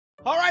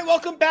All right,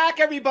 welcome back,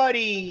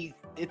 everybody.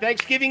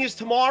 Thanksgiving is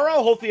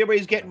tomorrow. Hopefully,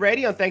 everybody's getting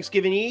ready on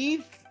Thanksgiving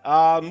Eve.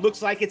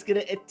 Looks like it's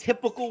a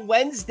typical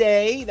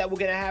Wednesday that we're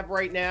gonna have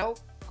right now.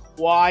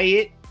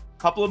 Quiet,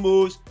 couple of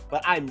moves,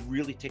 but I'm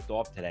really ticked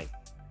off today.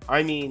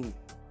 I mean,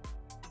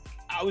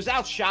 I was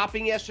out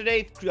shopping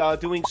yesterday,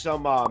 doing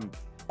some.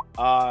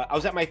 I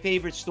was at my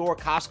favorite store,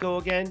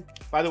 Costco, again.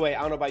 By the way, I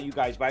don't know about you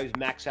guys, but I was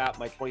maxed out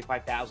my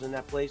 25,000 in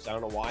that place. I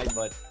don't know why,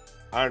 but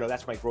I don't know.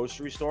 That's my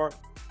grocery store.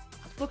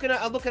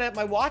 I'm looking at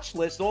my watch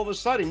list. All of a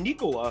sudden,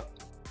 Nikola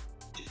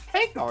just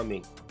tanked on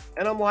me,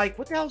 and I'm like,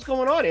 "What the hell's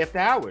going on after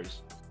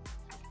hours?"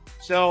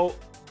 So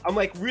I'm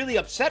like really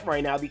upset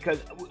right now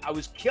because I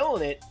was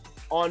killing it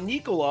on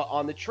Nikola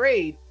on the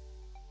trade.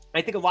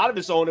 I think a lot of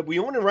us own it. We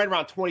own it right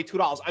around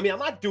 $22. I mean, I'm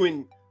not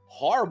doing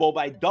horrible,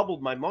 but I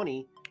doubled my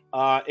money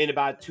in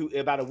about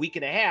a week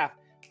and a half.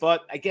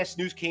 But I guess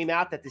news came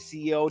out that the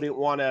CEO didn't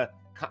want to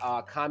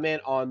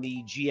comment on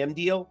the GM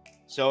deal.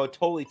 So it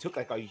totally took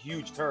like a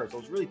huge turn. So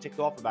I was really ticked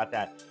off about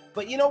that.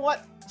 But you know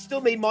what?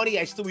 Still made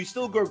money. We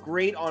still go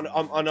great on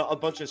a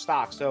bunch of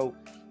stocks. So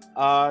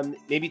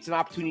maybe it's an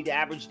opportunity to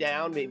average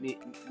down. Maybe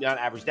not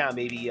average down.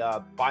 Maybe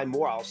buy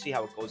more. I'll see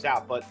how it goes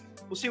out. But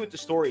we'll see what the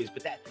story is.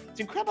 But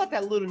it's incredible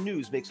that little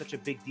news makes such a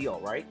big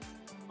deal, right?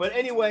 But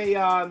anyway,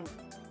 yeah,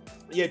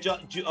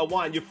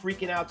 Juan, you're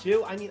freaking out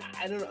too. I mean,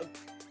 I don't know.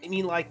 I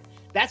mean, like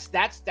that's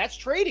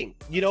trading,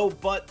 you know.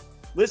 But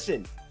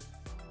listen,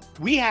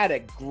 we had a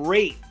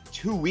great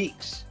 2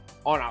 weeks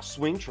on our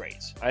swing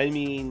trades. I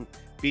mean,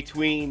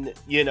 between,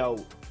 you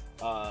know,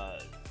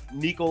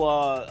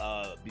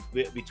 Nikola,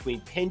 between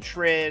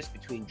Pinterest,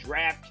 between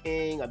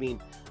DraftKings, I mean,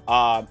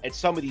 and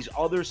some of these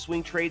other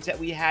swing trades that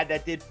we had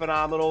that did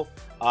phenomenal.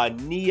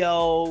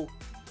 Neo,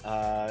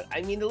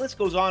 I mean, the list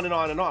goes on and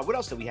on and on. What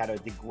else did we have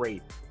that did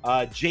great?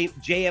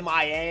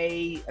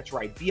 JMIA, that's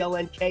right,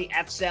 BLNK,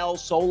 FCell,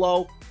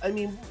 Solo. I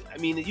mean,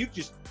 you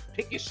just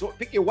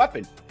pick your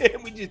weapon.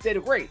 We just did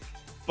it great.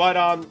 But,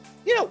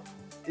 you know,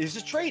 this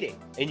is trading,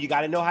 and you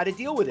got to know how to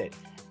deal with it.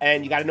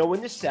 And you got to know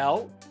when to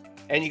sell,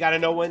 and you got to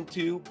know when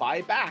to buy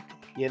it back,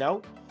 you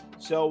know?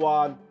 So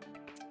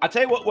I'll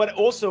tell you what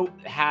also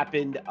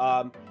happened.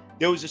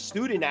 There was a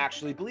student,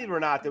 actually, believe it or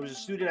not, there was a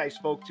student I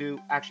spoke to,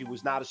 actually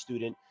was not a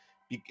student.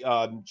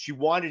 She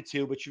wanted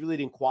to, but she really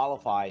didn't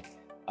qualify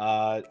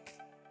to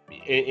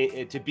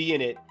be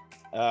in it.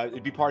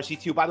 It'd be part of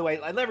C2. By the way,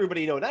 I let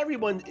everybody know, not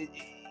everyone,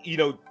 you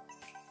know,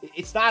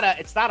 it's not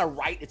a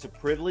right, it's a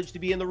privilege to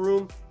be in the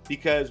room,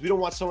 because we don't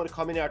want someone to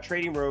come in our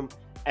trading room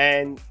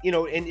and, you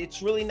know, and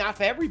it's really not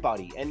for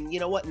everybody. And you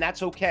know what? And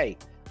that's okay.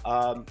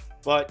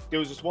 But there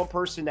was this one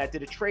person that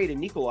did a trade in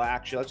Nikola,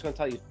 actually. I'm just going to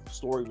tell you a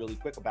story really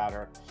quick about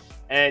her.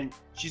 And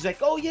she's like,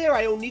 "Oh yeah,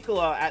 I own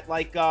Nikola at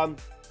like,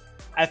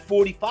 at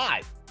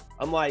 45.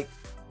 I'm like,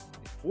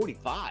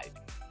 45?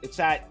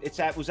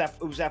 It was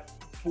at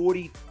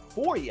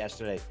 44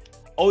 yesterday.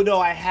 "Oh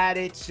no, I had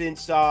it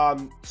since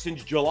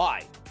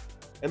July."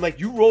 And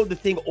like, "You rode the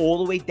thing all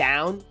the way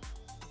down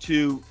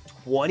to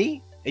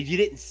 20 and you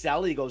didn't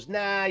sell it?" He goes,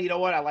 "Nah, you know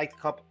what? I like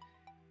the company."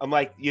 I'm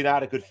like, "You're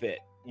not a good fit.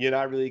 You're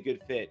not really a good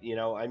fit. You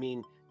know, I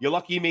mean, you're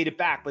lucky you made it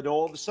back, but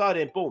all of a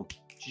sudden, boom,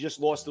 she just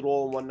lost it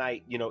all in one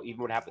night, you know,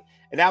 even what happened."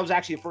 And that was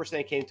actually the first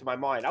thing that came to my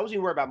mind. I wasn't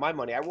even worried about my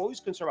money. I was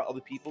always concerned about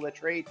other people that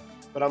trade,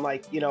 but I'm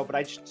like, you know, but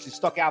I just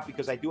stuck out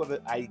because I do have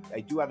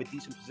a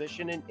decent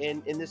position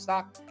in this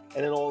stock.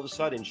 And then all of a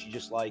sudden she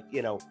just, like,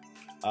 you know,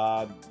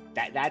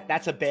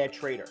 that's a bad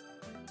trader.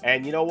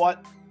 And you know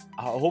what?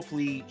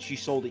 Hopefully she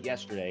sold it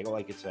yesterday, all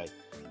I could say.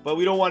 But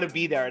we don't want to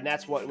be there, and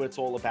that's what it's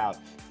all about.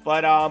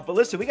 But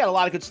listen, we got a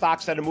lot of good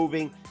stocks that are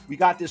moving. We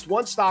got this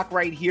one stock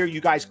right here.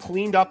 You guys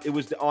cleaned up. It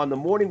was on the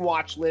morning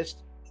watch list.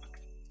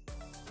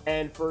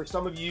 And for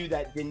some of you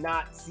that did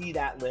not see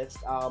that list,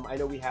 I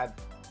know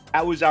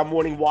that was our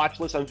morning watch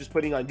list. I'm just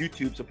putting on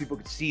YouTube so people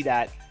could see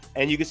that.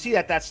 And you can see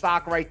that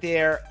stock right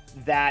there,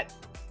 that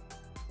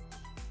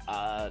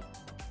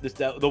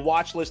the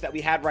watch list that we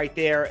had right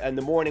there in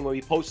the morning when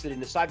we posted in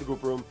the cyber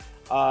group room,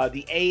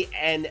 the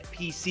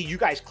ANPC, you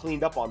guys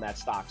cleaned up on that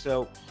stock.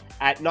 So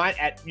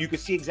you could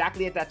see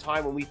exactly at that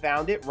time when we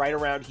found it, right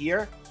around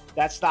here,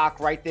 that stock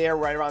right there,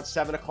 right around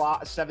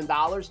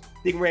 $7.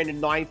 Thing ran to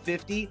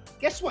 $9.50.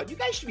 Guess what? You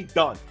guys should be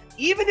done.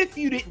 Even if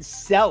you didn't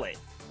sell it,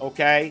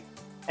 okay,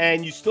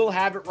 and you still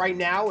have it right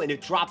now and it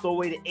dropped all the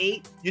way to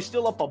 $8, you're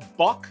still up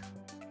 $1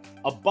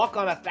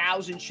 on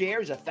 1,000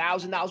 shares,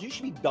 $1,000. You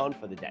should be done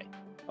for the day.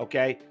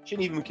 Okay,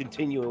 shouldn't even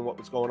continue in what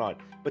was going on.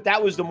 But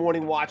that was the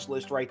morning watch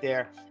list right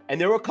there. And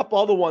there were a couple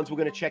other ones we're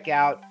going to check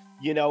out,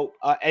 you know,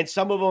 and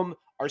some of them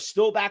are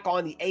still back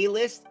on the A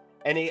list,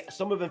 and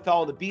some of them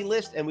fell on the B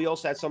list. And we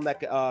also had some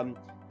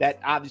that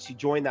obviously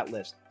joined that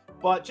list.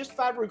 But just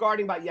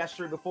regarding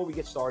yesterday, before we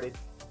get started,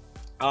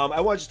 I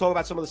want to just talk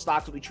about some of the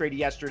stocks that we traded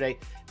yesterday,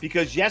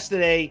 because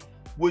yesterday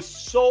was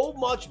so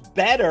much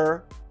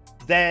better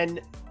than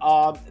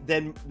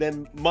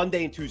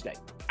Monday and Tuesday.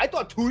 I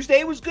thought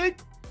Tuesday was good.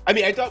 I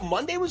mean, I thought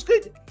Monday was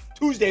good.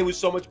 Tuesday was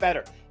so much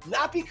better.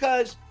 Not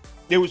because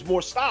there was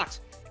more stocks.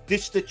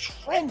 The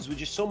trends were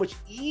just so much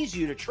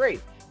easier to trade.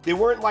 they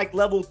weren't like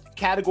level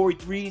category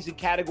 3s and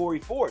category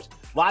 4s.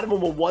 A lot of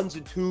them were 1s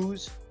and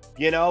 2s,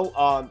 you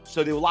know.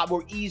 So they were a lot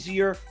more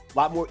easier, a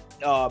lot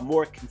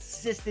more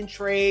consistent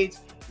trades,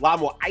 a lot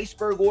more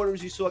iceberg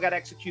orders you saw got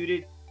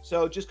executed.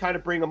 So just kind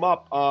of bring them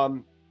up.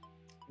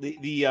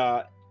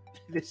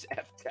 This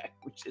FTEK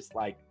was just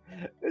like,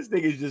 this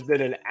thing has just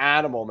been an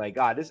animal. My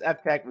God, this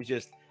FTEK was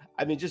just,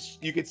 I mean,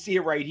 just, you could see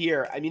it right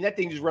here. I mean, that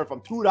thing just went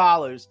from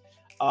 $2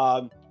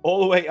 all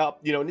the way up,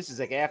 you know, and this is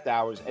like after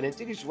hours. And then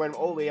it just went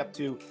all the way up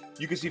to,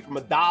 you can see from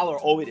 $1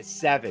 all the way to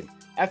 $7.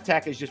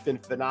 FTEK has just been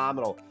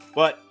phenomenal.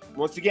 But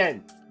once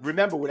again,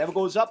 remember, whatever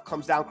goes up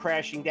comes down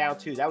crashing down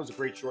too. That was a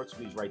great short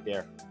squeeze right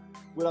there.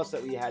 What else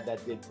that we had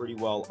that did pretty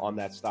well on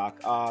that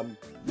stock?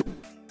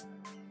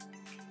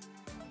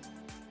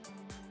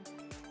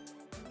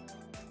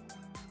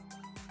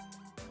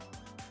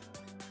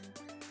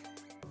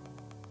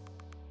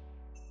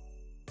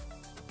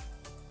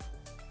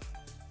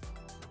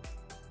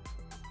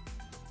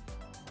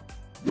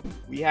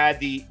 We had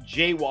the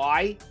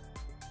JY,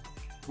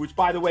 which,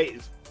 by the way,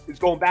 is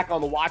going back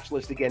on the watch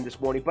list again this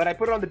morning, but I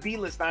put it on the B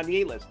list, not on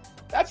the A list.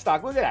 That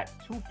stock, look at that,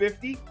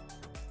 250,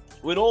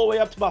 went all the way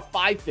up to about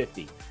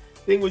 550.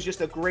 Thing was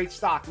just a great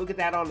stock. Look at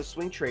that on the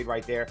swing trade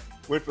right there.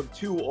 Went from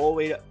 2 all the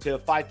way to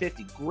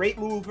 550. Great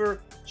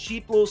mover,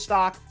 cheap little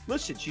stock.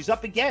 Listen, she's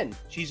up again.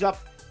 She's up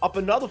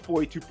another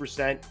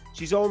 42%.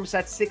 She's almost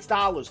at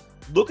 $6.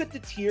 Look at the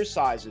tier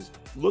sizes.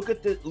 Look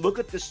at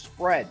the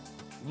spread.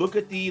 Look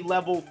at the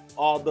level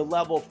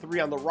 3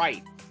 on the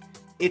right.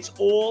 It's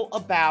all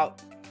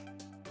about,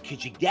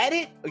 could you get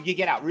it or you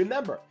get out?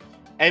 Remember,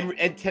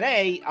 and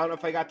today, I don't know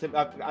if I got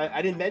to,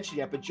 I didn't mention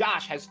yet, but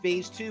Josh has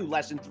phase 2,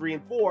 lesson 3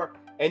 and 4,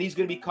 and he's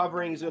going to be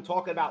covering, he's going to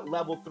talk about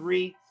level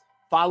 3,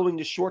 following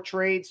the short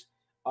trades.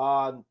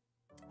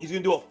 He's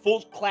going to do a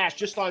full class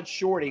just on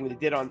shorting that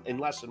he did in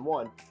lesson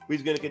 1.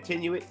 He's going to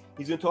continue it.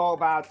 He's going to talk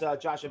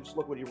about, Josh, I'm just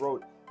looking what he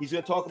wrote. He's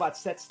going to talk about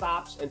set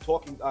stops and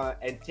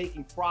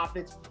taking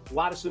profits. A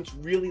lot of students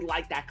really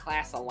like that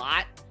class a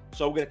lot.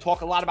 So we're going to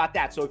talk a lot about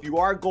that. So if you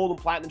are a gold and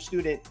platinum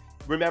student,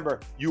 remember,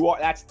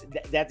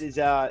 that is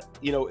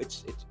you know,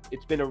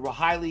 it's been a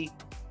highly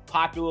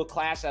popular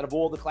class out of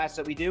all the classes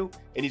that we do,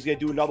 and he's going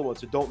to do another one,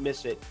 so don't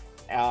miss it.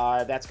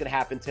 That's going to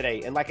happen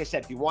today. And like I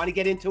said, if you want to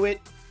get into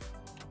it,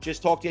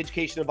 just talk to the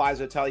education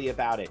advisor, tell you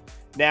about it.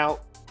 Now,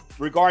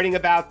 regarding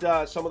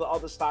about some of the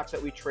other stocks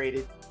that we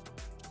traded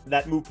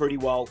that moved pretty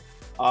well,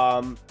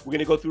 we're going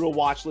to go through a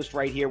watch list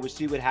right here. We'll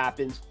see what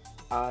happens.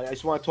 I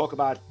just want to talk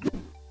about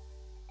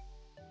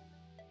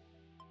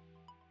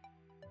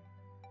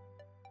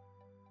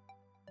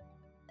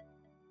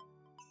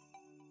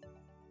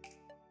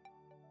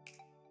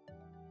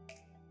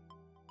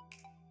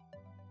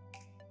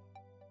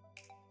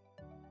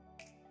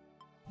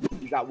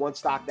we got one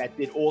stock that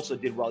also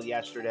did well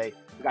yesterday.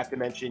 Forgot to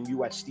mention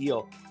U.S.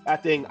 Steel.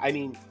 That thing, I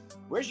mean,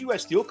 where's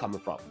U.S. Steel coming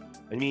from?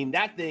 I mean,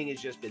 that thing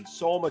has just been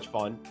so much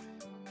fun.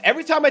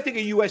 Every time I think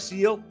of U.S.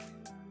 Steel,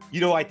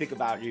 you know I think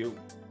about you,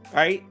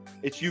 right?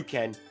 It's you,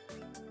 Ken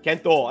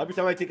Thole. Every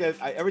time I think of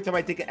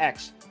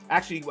X.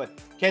 Actually,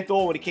 Ken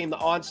Thole, when he came to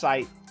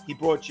on-site, he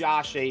brought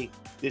Josh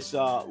this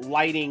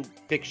lighting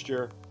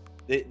fixture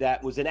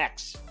that was an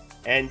X,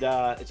 and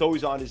it's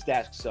always on his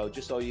desk. So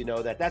just so you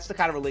know, that's the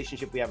kind of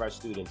relationship we have with our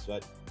students.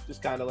 But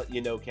just kind of let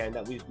you know, Ken,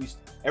 that we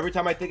every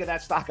time I think of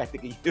that stock, I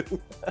think of you.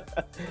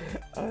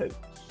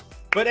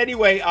 But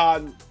anyway,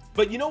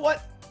 but you know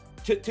what?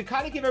 To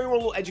kind of give everyone a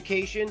little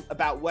education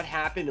about what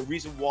happened and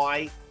reason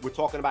why we're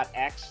talking about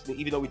X,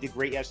 even though we did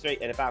great yesterday,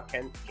 and about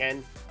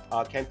Ken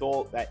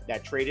Thole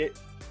that traded,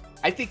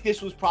 I think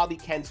this was probably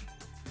Ken's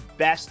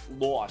best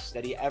loss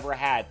that he ever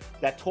had,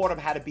 that taught him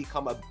how to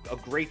become a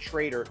great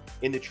trader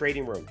in the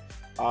trading room.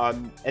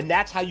 And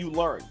that's how you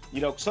learn.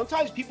 You know,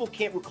 sometimes people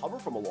can't recover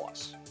from a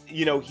loss.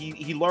 You know,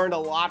 he learned a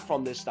lot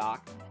from this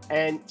stock,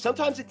 and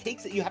sometimes it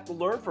takes that you have to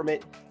learn from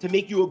it to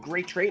make you a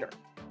great trader.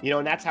 You know,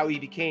 and that's how he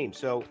became.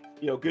 So,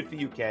 you know, good for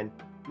you, Ken.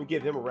 Let me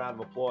give him a round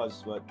of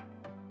applause,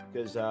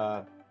 because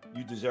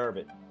you deserve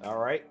it. All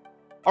right.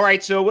 All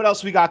right. So what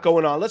else we got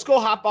going on? Let's go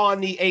hop on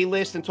the A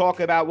list and talk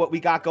about what we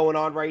got going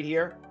on right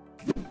here.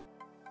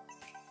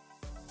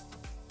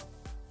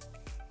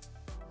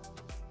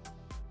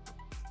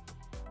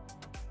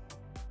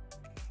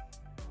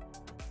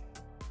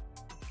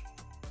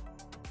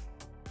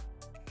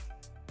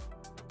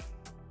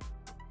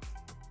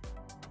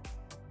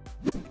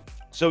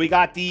 So we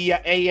got the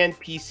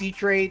ANPC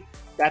trade.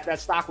 That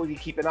stock, we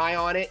keep an eye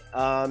on it.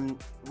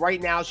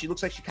 Right now, she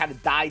looks like she kind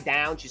of died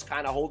down. She's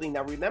kind of holding.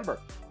 Now, remember,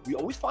 we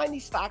always find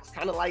these stocks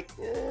kind of like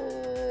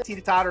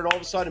teeter-totter, and all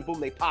of a sudden,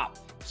 boom, they pop.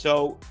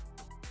 So,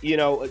 you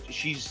know,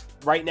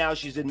 right now,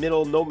 she's in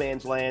middle no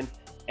man's land,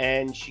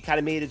 and she kind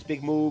of made its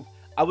big move.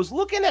 I was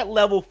looking at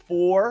level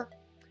 4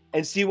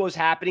 and see what was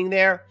happening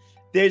there.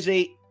 There's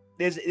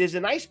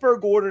an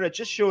iceberg order that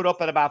just showed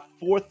up at about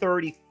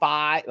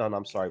 435. Oh, no,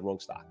 I'm sorry, wrong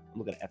stock. I'm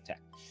looking at FTEK.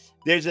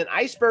 There's an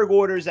iceberg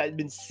orders that had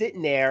been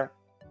sitting there,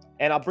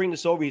 and I'll bring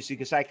this over here so you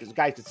can because the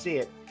guys can see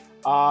it.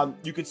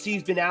 You can see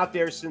he's been out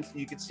there since,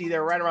 you can see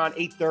they're right around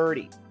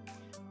 8:30,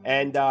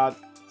 and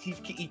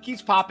he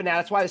keeps popping out.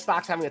 That's why the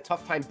stock's having a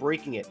tough time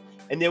breaking it.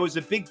 And there was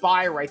a big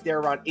buy right there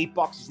around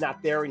 $8. He's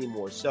not there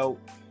anymore. So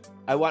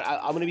I'm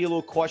going to be a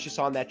little cautious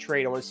on that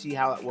trade. I want to see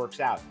how it works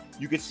out.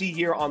 You can see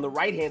here on the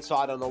right-hand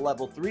side on the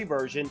level 3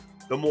 version,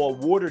 the more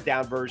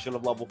watered-down version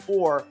of level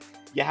 4,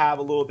 you have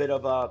a little bit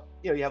of a,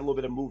 you have a little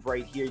bit of move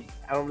right here.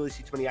 I don't really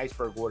see too many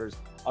iceberg orders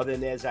other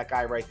than there's that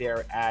guy right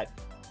there at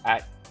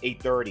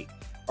 830.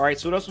 All right,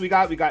 so what else we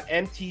got? We got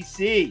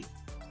MTC.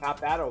 Top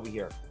that over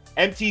here.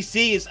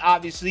 MTC is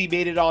obviously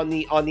made it on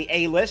the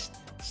A list.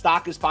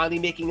 Stock is finally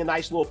making a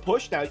nice little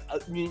push. Now,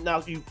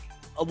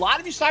 a lot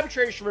of you cyber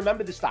traders should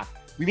remember this stock.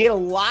 We made a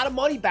lot of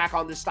money back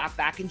on this stock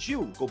back in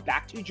June. Go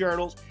back to your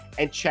journals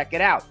and check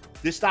it out.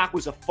 This stock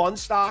was a fun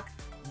stock.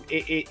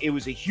 It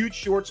was a huge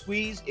short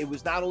squeeze. It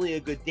was not only a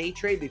good day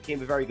trade, it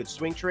became a very good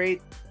swing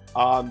trade.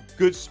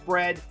 Good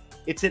spread.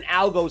 It's an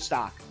algo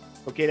stock.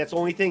 Okay, that's the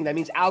only thing. That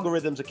means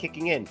algorithms are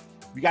kicking in.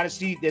 We got to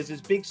see, there's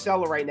this big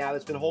seller right now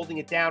that's been holding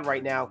it down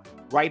right now,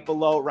 right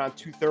below around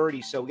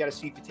 230. So we got to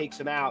see if he takes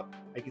him out.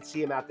 I can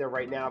see him out there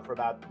right now for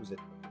about, was it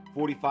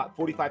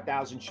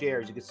 45,000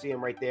 shares. You can see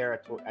him right there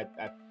at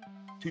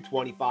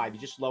 225. He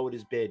just lowered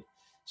his bid.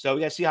 So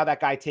we got to see how that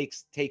guy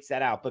takes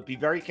that out. But be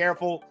very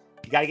careful.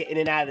 You got to get in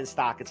and out of the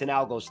stock. It's an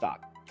algo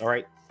stock. All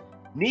right.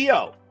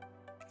 NEO.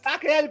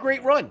 Stock had a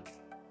great run.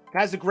 It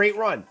has a great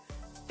run.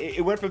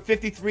 It went from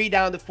 53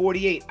 down to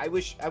 48. I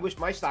wish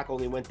my stock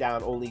only went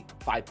down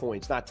 5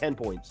 points, not 10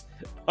 points.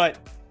 But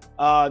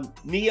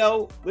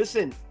NEO,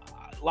 listen,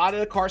 a lot of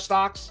the car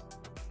stocks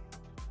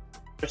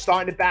are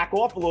starting to back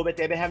off a little bit.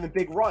 They've been having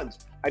big runs.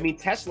 I mean,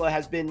 Tesla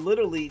has been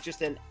literally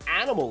just an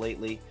animal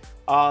lately.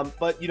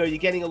 But you're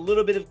getting a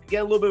little bit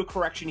of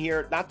correction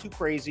here. Not too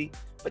crazy,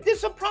 but there's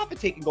some profit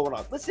taking going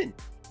on. Listen,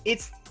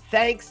 it's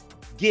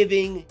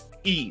Thanksgiving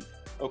Eve.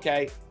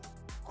 Okay.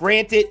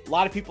 Granted, a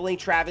lot of people ain't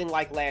traveling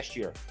like last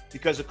year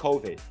because of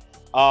COVID.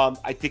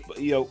 I think,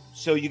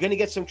 so you're going to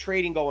get some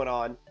trading going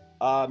on.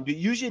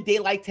 Usually a day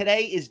like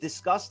today is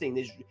disgusting.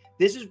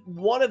 This is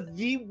one of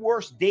the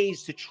worst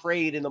days to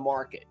trade in the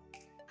market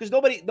because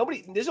nobody,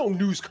 there's no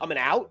news coming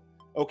out.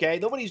 Okay.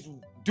 Nobody's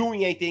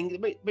doing anything.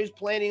 Everybody's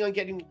planning on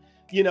getting,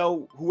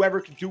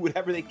 whoever can do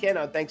whatever they can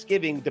on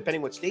Thanksgiving,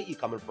 depending what state you're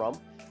coming from.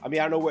 I mean,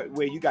 I don't know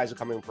where you guys are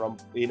coming from.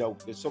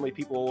 There's so many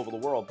people all over the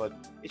world, but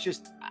it's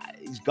just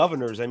these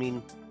governors. I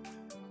mean,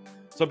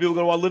 some people are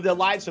going to want to live their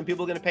lives. Some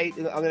people are going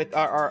to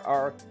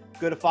are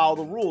going to follow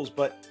the rules.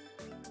 But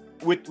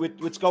with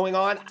what's going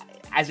on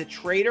as a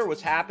trader,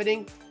 what's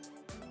happening,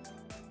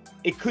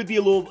 I could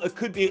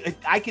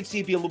see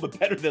it be a little bit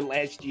better than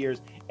last year's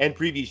and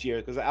previous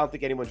years because I don't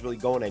think anyone's really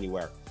going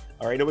anywhere.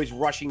 All right, nobody's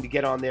rushing to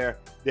get on their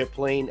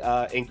plane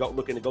and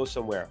looking to go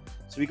somewhere.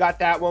 So we got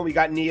that one. We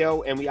got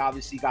NEO, and we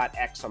obviously got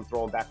X. I'm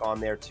throwing back on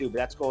there too, but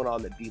that's going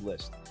on the B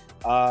list.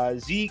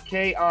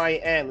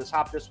 ZKIN. Let's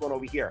hop this one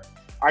over here.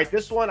 All right,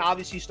 this one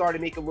obviously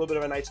started making a little bit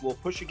of a nice little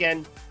push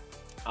again.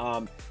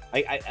 I'm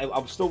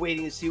still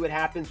waiting to see what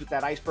happens with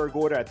that iceberg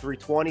order at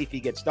 320 if he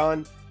gets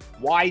done.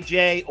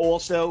 YJ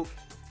also.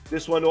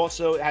 This one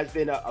also has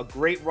been a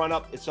great run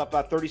up. It's up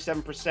about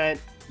 37%.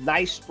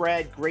 Nice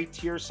spread, great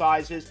tier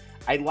sizes.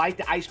 I like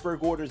the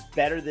iceberg orders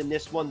better than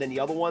this one, than the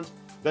other ones.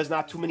 There's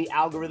not too many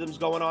algorithms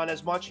going on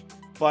as much,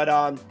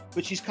 but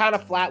she's kind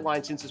of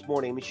flatlined since this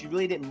morning. I mean, she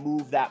really didn't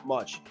move that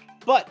much.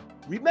 But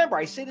remember,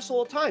 I say this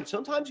all the time.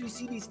 Sometimes we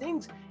see these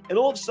things, and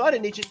all of a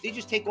sudden they just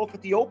take off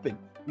at the open.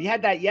 We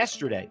had that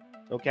yesterday.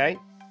 Okay.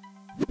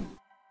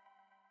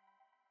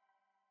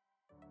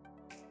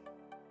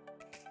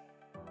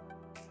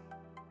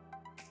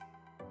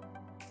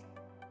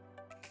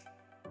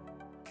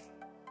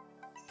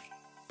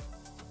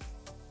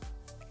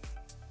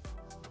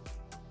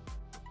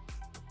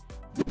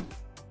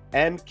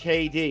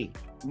 MKD,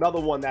 another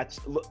one that's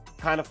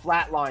kind of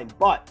flatlined,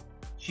 but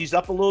she's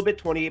up a little bit,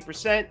 28%,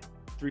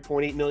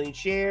 3.8 million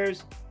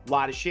shares, a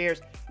lot of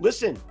shares.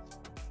 Listen,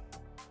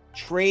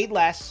 trade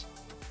less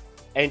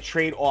and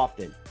trade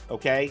often,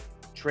 okay?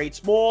 Trade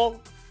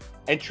small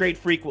and trade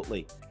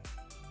frequently.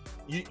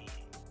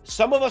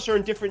 Some of us are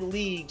in different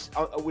leagues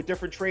with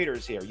different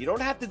traders here. You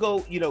don't have to go,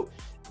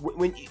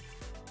 when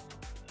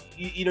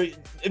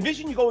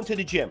envision you go into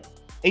the gym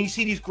and you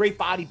see these great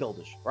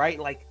bodybuilders, right?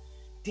 Like,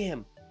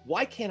 damn,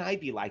 why can't I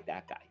be like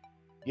that guy?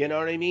 You know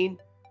what I mean?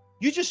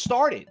 You just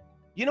started.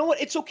 You know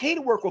what? It's okay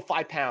to work with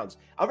 5 pounds.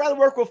 I'd rather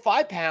work with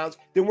 5 pounds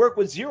than work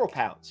with 0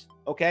 pounds.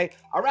 Okay.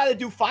 I'd rather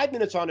do 5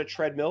 minutes on a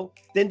treadmill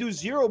than do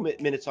 0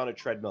 minutes on a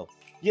treadmill.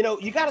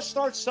 You got to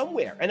start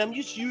somewhere. And I'm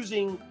just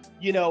using,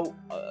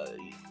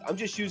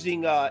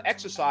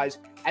 exercise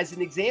as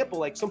an example.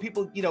 Like some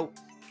people, you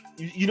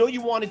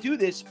want to do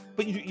this,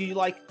 but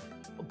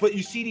but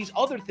you see these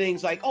other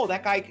things like, oh,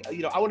 that guy,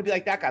 I want to be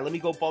like that guy. Let me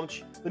go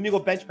bench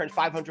press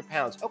 500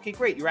 pounds. Okay,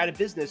 great. You're out of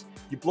business.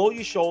 You blow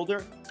your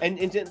shoulder.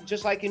 And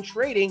just like in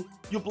trading,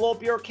 you blow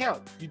up your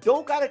account. You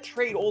don't got to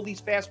trade all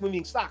these fast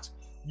moving stocks.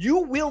 You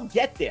will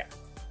get there.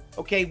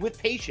 Okay. With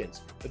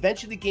patience.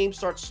 Eventually the game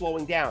starts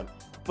slowing down.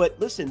 But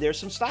listen, there's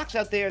some stocks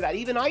out there that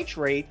even I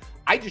trade.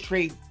 I just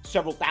trade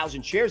several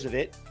thousand shares of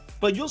it.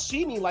 But you'll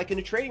see me like in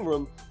the trading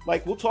room,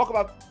 like we'll talk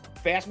about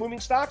fast moving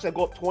stocks that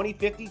go up 20,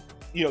 50,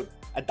 you know,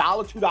 $1,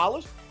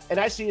 $2, and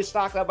I see a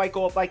stock that might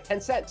go up like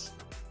 10 cents.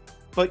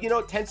 But, you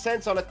know, 10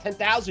 cents on a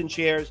 10,000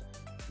 shares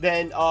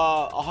than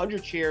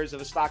 100 shares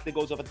of a stock that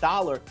goes up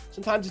 $1.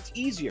 Sometimes it's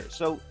easier.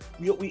 So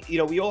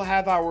we all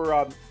have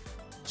our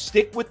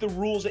stick with the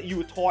rules that you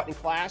were taught in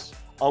class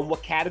on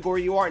what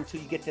category you are until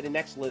you get to the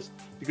next list.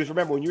 Because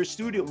remember, when you're a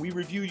student, we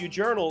review your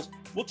journals.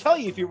 We'll tell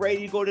you if you're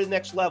ready to go to the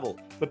next level.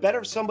 But better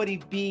if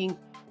somebody being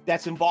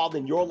that's involved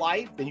in your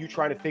life than you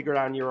trying to figure it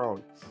out on your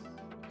own.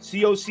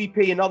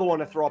 COCP, another one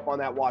to throw up on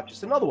that watch.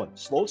 It's another one.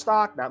 Slow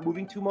stock, not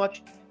moving too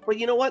much. But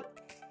you know what?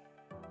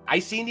 I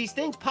seen these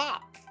things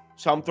pop.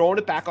 So I'm throwing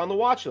it back on the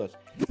watch list.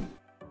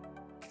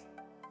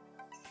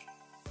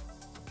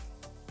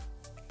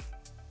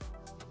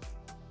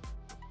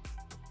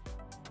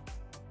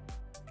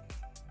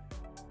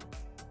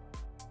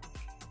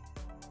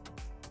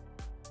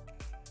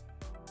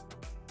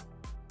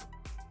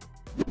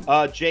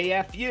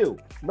 JFU,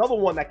 another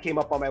one that came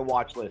up on my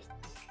watch list.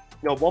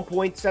 You know,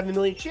 1.7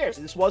 million shares.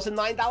 This was a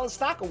 $9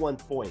 stock at one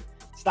point.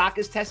 Stock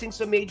is testing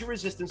some major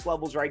resistance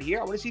levels right here.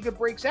 I want to see if it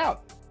breaks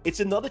out.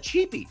 It's another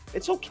cheapie.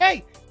 It's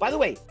okay. By the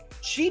way,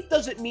 cheap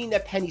doesn't mean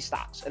that penny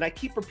stocks. And I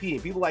keep repeating,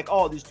 people are like,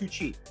 oh, this is too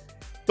cheap.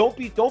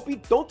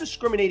 Don't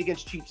discriminate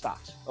against cheap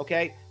stocks.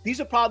 Okay.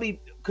 These are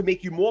probably could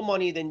make you more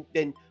money than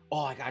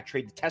oh, I gotta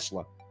trade the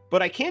Tesla.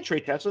 But I can't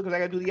trade Tesla because I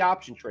gotta do the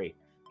option trade.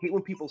 I hate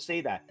when people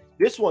say that.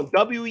 This one,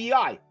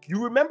 WEI.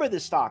 You remember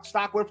this stock.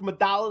 Stock went from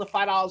 $1 to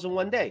 $5 in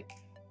one day.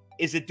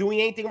 Is it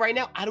doing anything right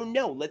now? I don't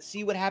know. Let's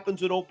see what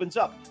happens when it opens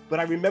up. But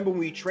I remember when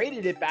we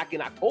traded it back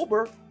in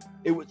October,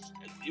 it was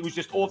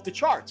just off the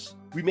charts.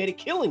 We made a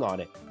killing on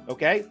it.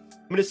 Okay.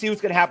 I'm going to see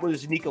what's going to happen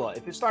with this Nikola.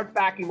 If it starts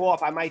backing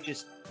off, I might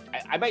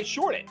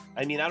short it.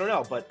 I mean, I don't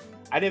know, but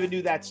I never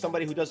knew that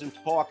somebody who doesn't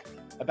talk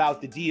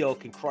about the deal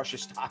can crush a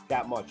stock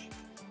that much.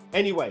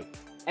 Anyway,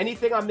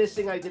 anything I'm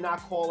missing, I did not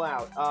call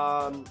out.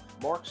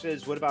 Mark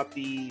says, what about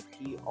the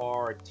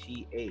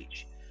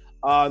PRTH?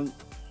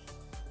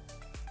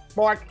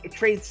 Mark, it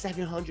trades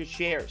 700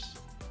 shares.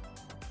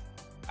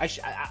 I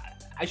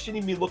shouldn't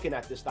even be looking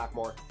at this stock,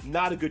 Mark.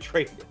 Not a good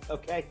trade,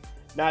 okay?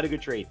 Not a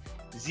good trade.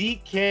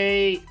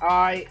 ZKIN.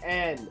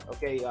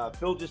 Okay,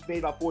 Phil just made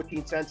about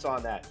 14 cents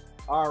on that.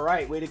 All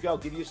right, way to go.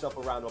 Give yourself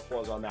a round of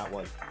applause on that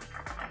one.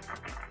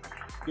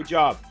 Good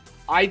job.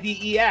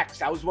 IDEX.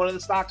 That was one of the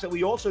stocks that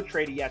we also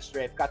traded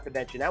yesterday. I forgot to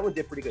mention. That one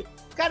did pretty good.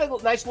 It's got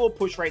a nice little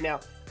push right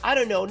now. I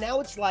don't know. Now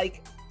it's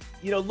like,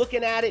 you know,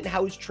 looking at it and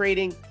how it's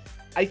trading,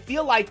 I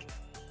feel like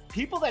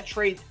people that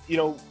trade, you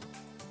know,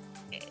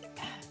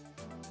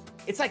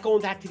 it's like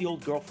going back to the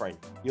old girlfriend.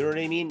 You know what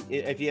I mean?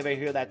 If you ever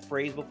hear that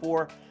phrase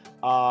before,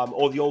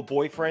 or the old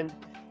boyfriend.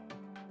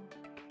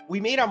 We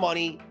made our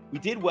money. We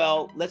did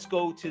well. Let's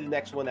go to the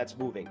next one that's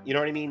moving. You know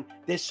what I mean?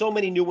 There's so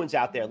many new ones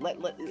out there. Let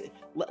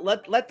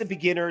the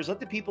beginners, let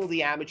the people,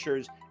 the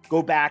amateurs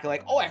go back and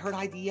like, oh, I heard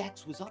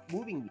IDX was up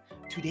moving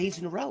 2 days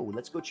in a row.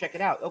 Let's go check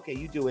it out. Okay,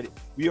 you do it.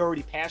 We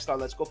already passed on.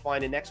 Let's go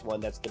find the next one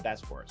that's the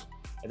best for us.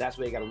 And that's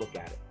where you got to look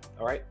at it.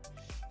 All right.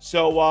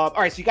 So, all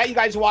right. So you got you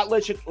guys watch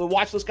list,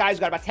 guys.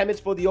 Got about 10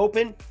 minutes for the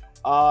open.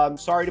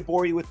 Sorry to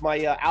bore you with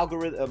my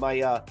algorithm,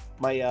 my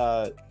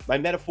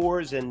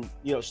metaphors and,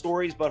 you know,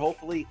 stories, but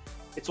hopefully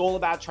it's all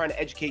about trying to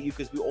educate you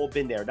because we've all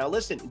been there. Now,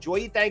 listen, enjoy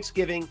your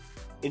Thanksgiving,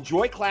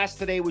 enjoy class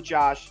today with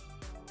Josh,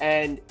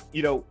 and,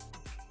 you know,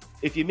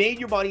 if you made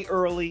your money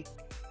early,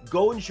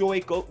 go enjoy,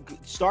 go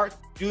start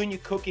doing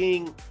your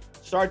cooking,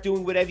 start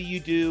doing whatever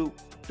you do.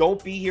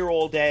 Don't be here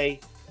all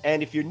day.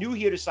 And if you're new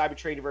here to Cyber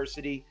Trade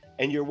University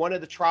and you're one of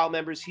the trial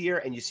members here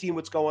and you're seeing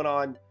what's going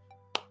on,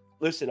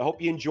 listen, I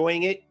hope you're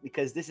enjoying it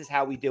because this is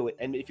how we do it.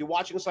 And if you're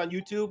watching us on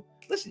YouTube,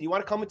 listen, you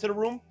want to come into the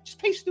room, just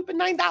pay stupid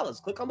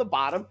 $9. Click on the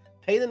bottom,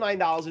 pay the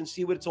 $9 and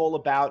see what it's all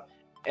about.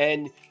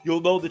 And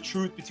you'll know the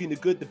truth between the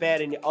good, the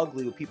bad, and the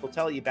ugly, what people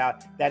tell you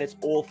about, that it's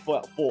all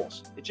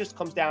false. It just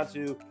comes down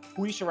to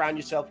who you surround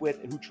yourself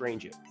with and who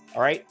trains you.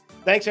 All right.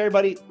 Thanks,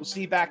 everybody. We'll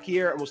see you back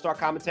here and we'll start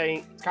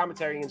commentating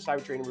in the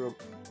Cyber Training Room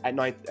at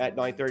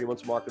 9:30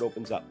 once the market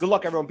opens up. Good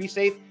luck, everyone. Be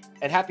safe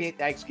and happy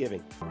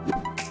Thanksgiving.